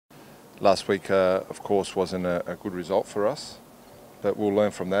Last week, of course, wasn't a good result for us, but we'll learn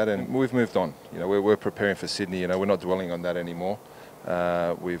from that, and we've moved on. You know, we're preparing for Sydney. You know, we're not dwelling on that anymore.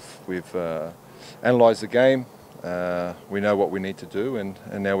 We've analysed the game. We know what we need to do, and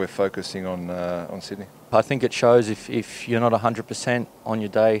now we're focusing on Sydney. I think it shows if you're not 100% on your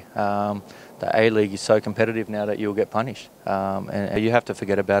day. The A-League is so competitive now that you'll get punished, and you have to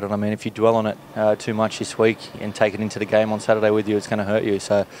forget about it. I mean, if you dwell on it too much this week and take it into the game on Saturday with you, it's going to hurt you.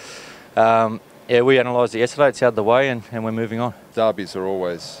 So, yeah, we analysed it yesterday. It's out of the way, and we're moving on. Derbies are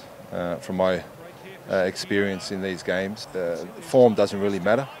always, from my experience in these games, form doesn't really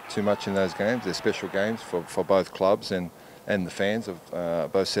matter too much in those games. They're special games for both clubs and the fans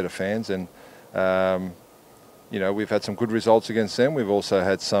of both set of fans. And you know, we've had some good results against them. We've also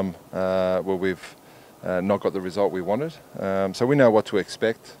had some where we've not got the result we wanted. So we know what to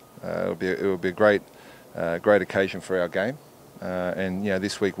expect. It will be a great occasion for our game. And you know,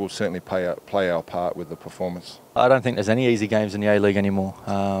 this week we'll certainly play our part with the performance. I don't think there's any easy games in the A-League anymore.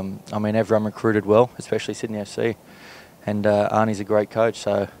 I mean, everyone recruited well, especially Sydney FC, and Arnie's a great coach.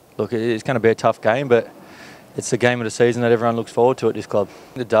 So look, it's going to be a tough game, but it's the game of the season that everyone looks forward to at this club.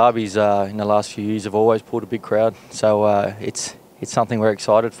 The derbies in the last few years have always pulled a big crowd, so it's something we're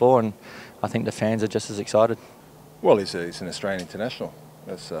excited for, and I think the fans are just as excited. Well, he's an Australian international.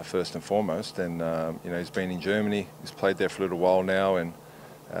 That's first and foremost, and you know, he's been in Germany. He's played there for a little while now, and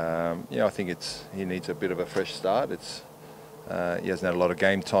you know, I think he needs a bit of a fresh start. He hasn't had a lot of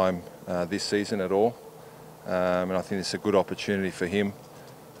game time this season at all, and I think it's a good opportunity for him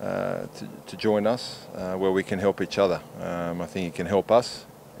to join us, where we can help each other. I think he can help us.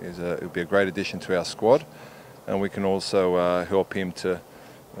 It'll be a great addition to our squad, and we can also help him to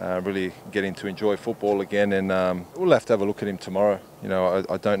really get him to enjoy football again. And we'll have to have a look at him tomorrow. You know,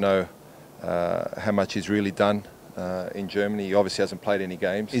 I don't know how much he's really done in Germany. He obviously hasn't played any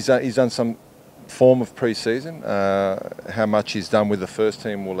games. He's done some form of pre-season. How much he's done with the first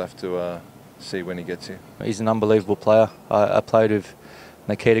team, we'll have to see when he gets here. He's an unbelievable player. I played with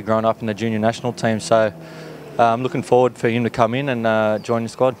Nikita growing up in the junior national team, so I'm looking forward for him to come in and join the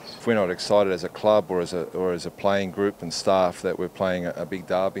squad. If we're not excited as a club or as a playing group and staff that we're playing a big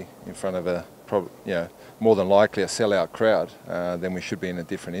derby in front of more than likely a sellout crowd, then we should be in a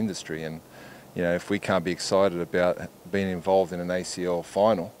different industry. And you know, if we can't be excited about being involved in an ACL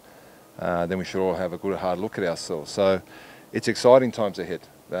final, then we should all have a good hard look at ourselves. So it's exciting times ahead.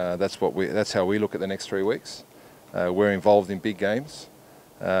 That's how we look at the next 3 weeks. We're involved in big games.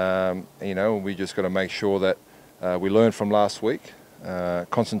 You know, we just got to make sure that we learn from last week,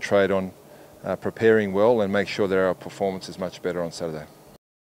 concentrate on preparing well, and make sure that our performance is much better on Saturday.